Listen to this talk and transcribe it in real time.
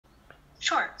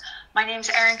Sure. My name's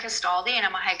Erin Castaldi, and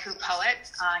I'm a haiku poet.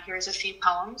 Here's a few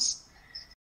poems.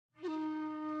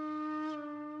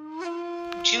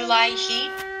 July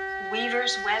heat,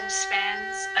 weaver's web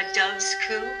spans, a dove's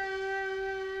coo.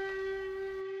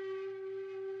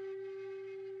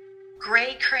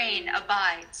 Gray crane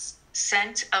abides,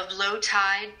 scent of low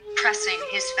tide, pressing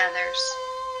his feathers.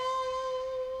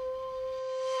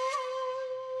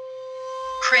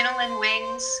 Crinoline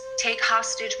wings, take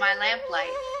hostage my lamplight,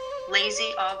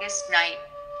 lazy August night.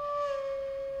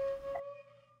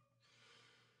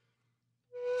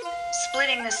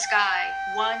 Splitting the sky,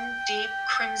 one deep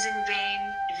crimson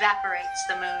vein evaporates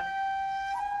the moon.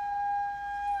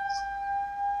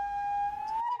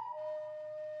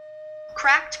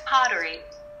 Cracked pottery,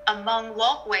 among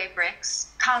walkway bricks,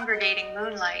 congregating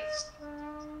moonlight.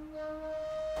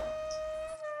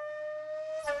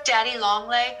 Daddy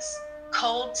Longlegs,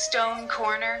 cold stone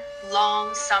corner,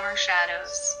 long summer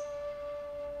shadows.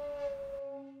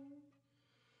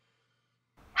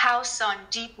 House on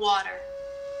deep water.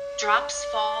 Drops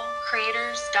fall,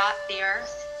 craters dot the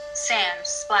earth, sand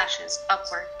splashes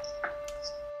upward.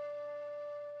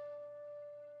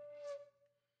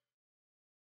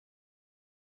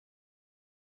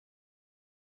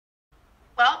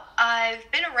 Well, I've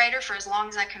been a writer for as long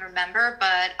as I can remember,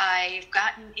 but I've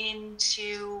gotten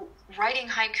into writing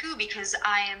haiku because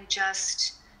I am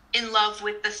just in love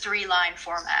with the 3-line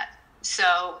format.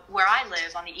 So where I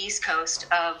live on the East Coast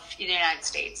of the United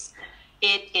States,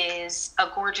 it is a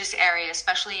gorgeous area,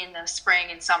 especially in the spring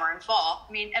and summer and fall.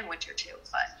 I mean, and winter too.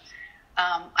 But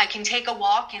I can take a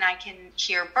walk and I can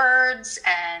hear birds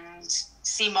and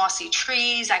see mossy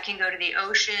trees. I can go to the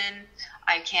ocean.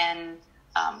 I can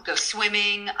go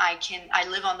swimming. I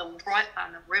live on the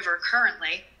river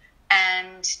currently,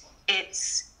 and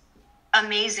it's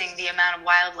amazing the amount of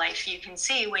wildlife you can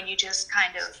see when you just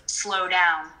kind of slow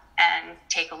down and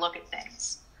take a look at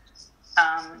things.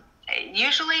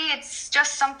 Usually it's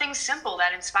just something simple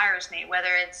that inspires me,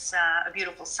 whether it's a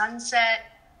beautiful sunset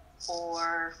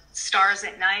or stars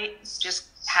at night. Just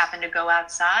happen to go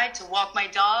outside to walk my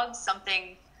dog,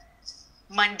 something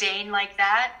mundane like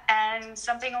that, and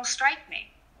something will strike me.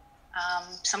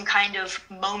 Some kind of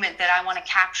moment that I want to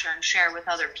capture and share with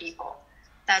other people.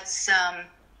 That's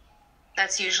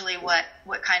usually what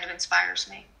kind of inspires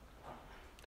me.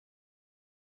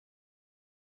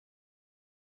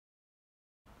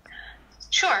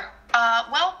 Sure.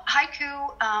 Well,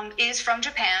 haiku is from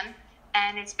Japan,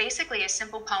 and it's basically a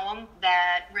simple poem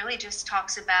that really just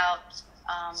talks about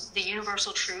the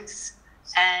universal truths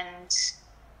and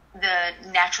the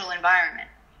natural environment.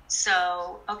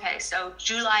 So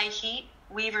July heat,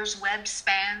 weaver's web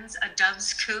spans, a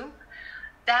dove's coo.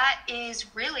 That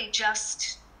is really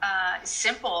just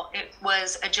simple. It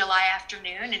was a July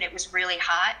afternoon, and it was really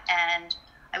hot, and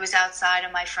I was outside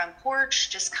on my front porch,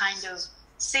 just kind of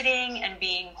sitting and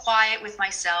being quiet with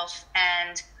myself,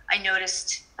 and I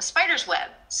noticed a spider's web.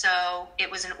 So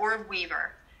it was an orb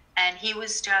weaver, and he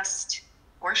was just,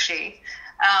 or she,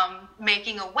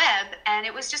 making a web, and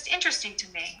it was just interesting to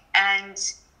me. And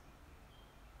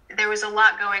there was a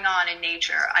lot going on in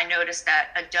nature. I noticed that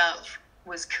a dove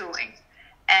was cooing,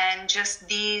 and just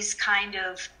these kind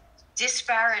of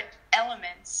disparate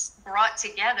elements brought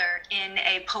together in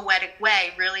a poetic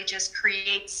way really just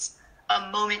creates a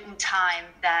moment in time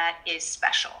that is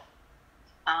special.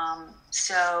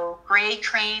 So gray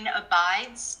crane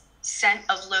abides, scent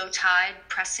of low tide,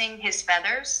 pressing his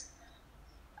feathers.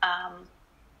 I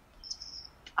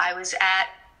was at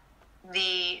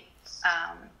the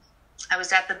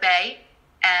bay,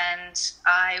 and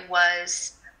I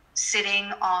was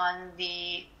sitting on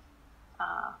the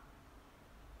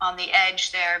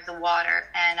edge there of the water,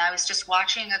 and I was just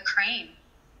watching a crane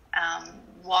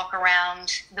walk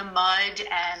around the mud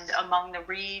and among the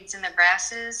reeds and the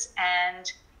grasses.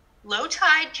 And low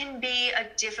tide can be a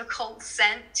difficult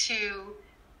scent to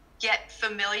get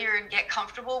familiar and get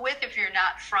comfortable with if you're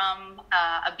not from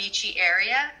a beachy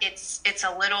area. It's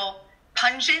a little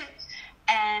pungent,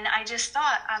 and I just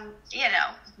thought,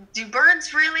 do birds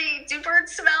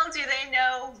smell? Do they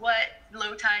know what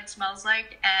low tide smells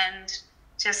like? And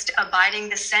just abiding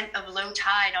the scent of low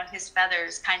tide on his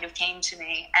feathers kind of came to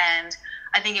me, and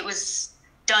I think it was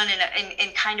done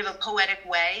in kind of a poetic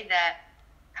way that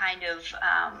kind of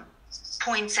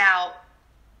points out,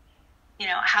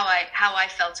 how I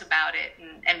felt about it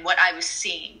and what I was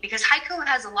seeing. Because haiku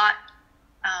has a lot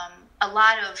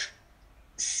of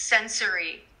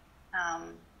sensory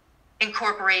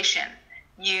incorporation.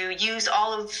 You use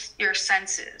all of your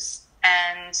senses,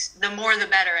 and the more the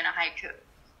better in a haiku.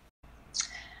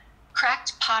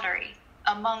 Cracked pottery,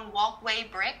 among walkway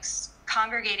bricks,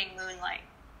 congregating moonlight.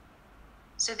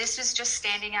 So this was just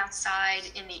standing outside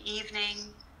in the evening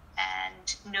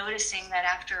and noticing that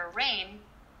after a rain,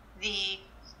 the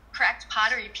cracked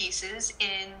pottery pieces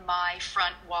in my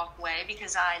front walkway,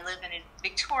 because I live in a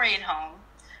Victorian home,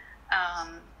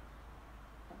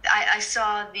 I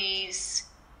saw these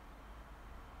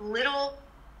little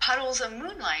puddles of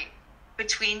moonlight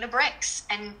between the bricks.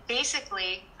 And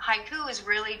basically, haiku is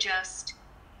really just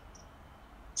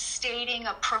stating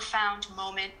a profound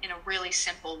moment in a really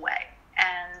simple way.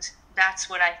 And that's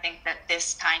what I think that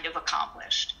this kind of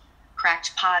accomplished.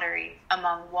 Cracked pottery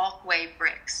among walkway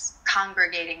bricks,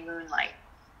 congregating moonlight.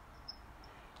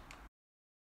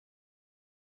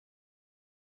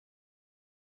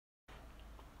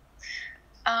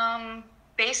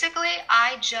 Basically,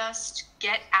 I just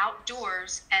get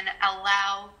outdoors and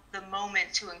allow the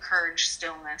moment to encourage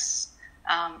stillness.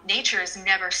 Nature is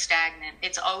never stagnant.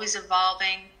 It's always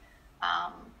evolving.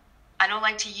 I don't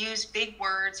like to use big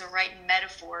words or write in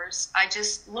metaphors. I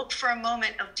just look for a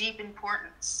moment of deep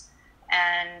importance,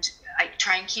 and I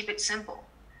try and keep it simple.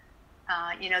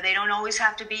 They don't always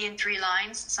have to be in 3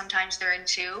 lines. Sometimes they're in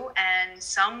 2, and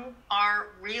some are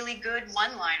really good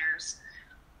one-liners.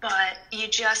 But you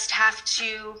just have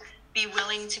to be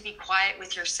willing to be quiet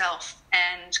with yourself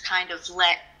and kind of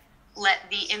let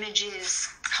the images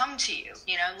come to you.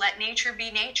 Let nature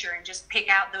be nature and just pick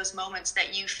out those moments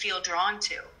that you feel drawn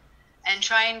to and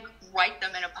try and write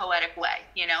them in a poetic way,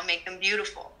 make them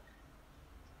beautiful.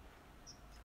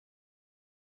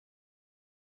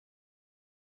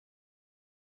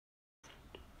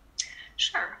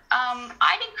 Sure.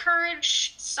 I'd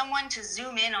encourage someone to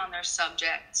zoom in on their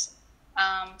subject,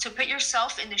 to put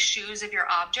yourself in the shoes of your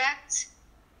object.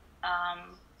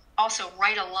 Also,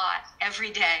 write a lot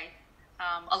every day.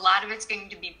 A lot of it's going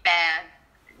to be bad.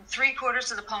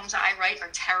 3/4 of the poems I write are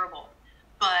terrible,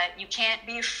 but you can't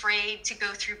be afraid to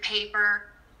go through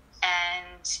paper,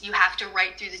 and you have to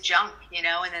write through the junk, and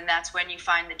then that's when you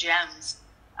find the gems.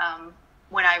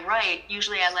 When I write,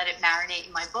 usually I let it marinate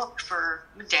in my book for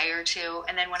a day or 2,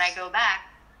 and then when I go back,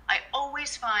 I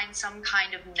always find some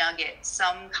kind of nugget,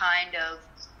 some kind of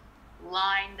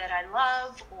line that I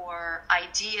love or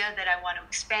idea that I want to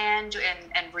expand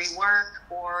and rework,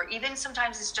 or even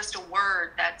sometimes it's just a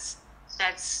word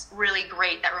that's really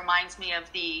great that reminds me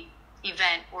of the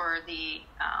event or the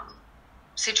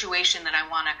situation that I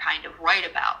want to kind of write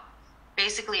about.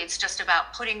 Basically, it's just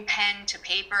about putting pen to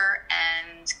paper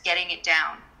and getting it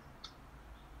down.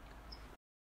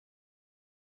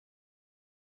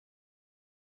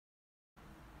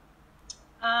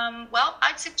 Well,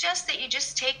 I'd suggest that you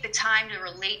just take the time to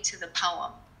relate to the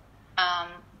poem.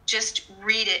 Just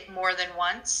read it more than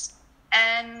once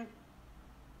and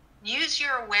use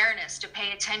your awareness to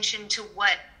pay attention to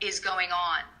what is going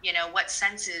on, what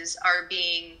senses are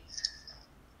being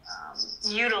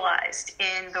utilized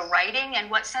in the writing and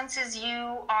what senses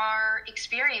you are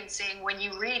experiencing when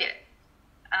you read it.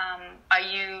 Are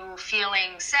you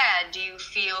feeling sad? Do you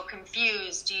feel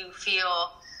confused? Do you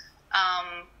feel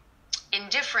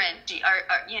indifferent?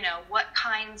 What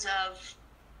kinds of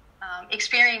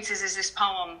experiences is this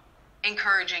poem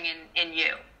encouraging in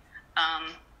you?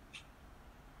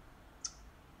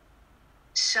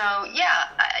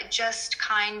 I just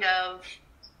kind of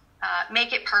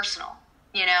make it personal.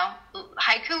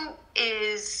 Haiku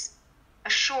is a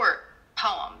short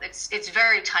poem. It's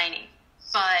very tiny,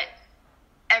 but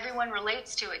everyone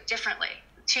relates to it differently.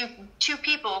 Two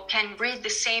people can read the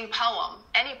same poem,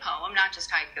 any poem, not just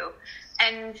haiku,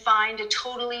 and find a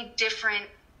totally different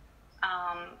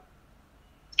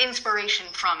inspiration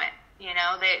from it.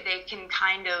 They can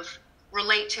kind of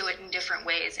relate to it in different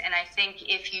ways. And I think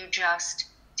if you just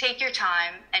take your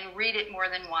time and read it more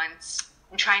than once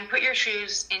and try and put your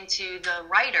shoes into the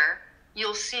writer,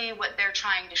 you'll see what they're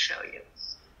trying to show you.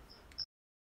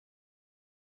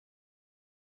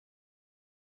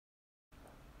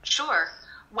 Sure.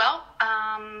 Well,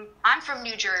 I'm from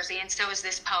New Jersey, and so is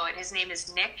this poet. His name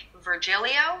is Nick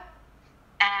Virgilio,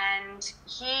 and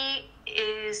he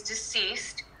is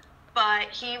deceased, but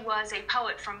he was a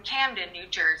poet from Camden, New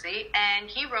Jersey, and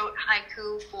he wrote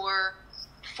haiku for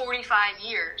 45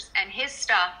 years, and his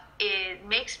stuff, it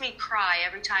makes me cry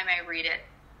every time I read it.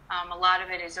 A lot of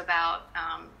it is about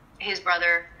his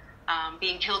brother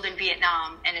being killed in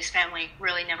Vietnam and his family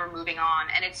really never moving on,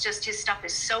 and it's just, his stuff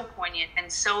is so poignant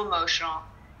and so emotional.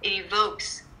 It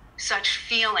evokes such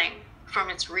feeling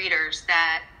from its readers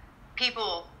that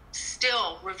people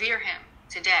still revere him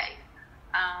today.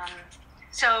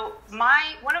 So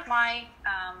one of my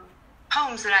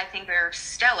poems that I think are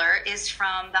stellar is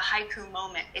from the Haiku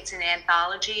Moment. It's an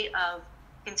anthology of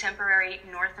contemporary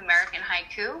North American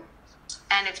haiku,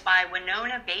 and it's by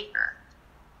Winona Baker.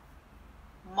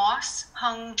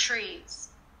 moss-hung trees,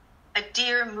 a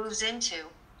deer moves into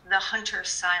the hunter's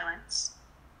silence.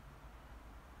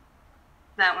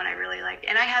 That one I really like.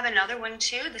 And I have another one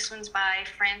too. This one's by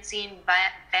Francine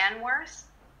Banworth.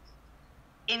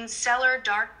 In cellar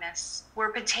darkness, where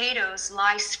potatoes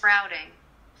lie sprouting,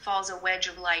 falls a wedge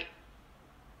of light.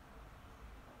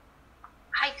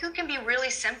 Haiku can be really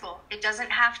simple. It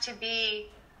doesn't have to be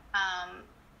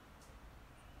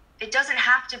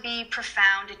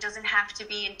profound. It doesn't have to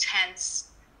be intense.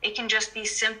 It can just be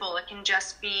simple. It can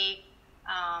just be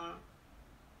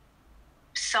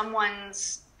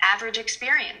someone's average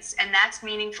experience, and that's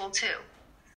meaningful too.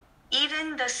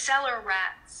 Even the cellar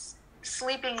rats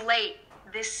sleeping late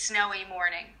this snowy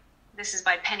morning. This is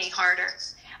by Penny Harder.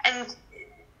 And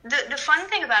the fun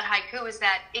thing about haiku is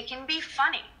that it can be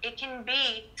funny. It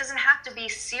doesn't have to be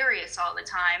serious all the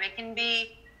time. It can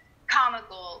be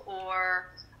comical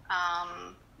or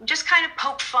just kind of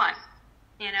poke fun.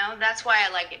 You know, that's why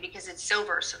I like it, because it's so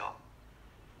versatile.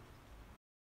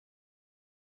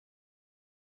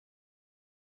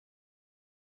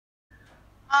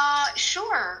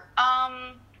 Sure.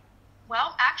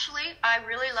 Well, actually, I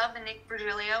really love the Nick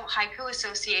Virgilio Haiku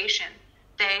Association.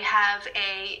 They have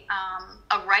a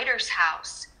writer's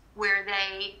house where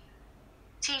they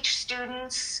teach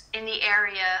students in the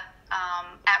area,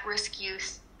 at-risk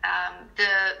youth,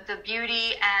 the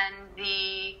beauty and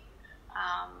the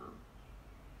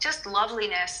just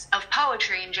loveliness of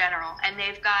poetry in general. And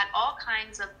they've got all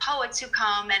kinds of poets who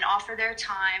come and offer their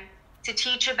time to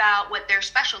teach about what their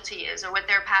specialty is or what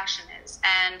their passion is.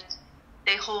 And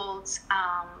they hold,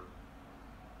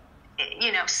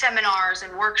 seminars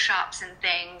and workshops and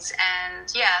things.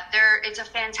 And yeah, it's a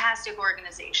fantastic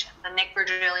organization, the Nick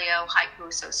Virgilio Haiku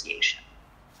Association.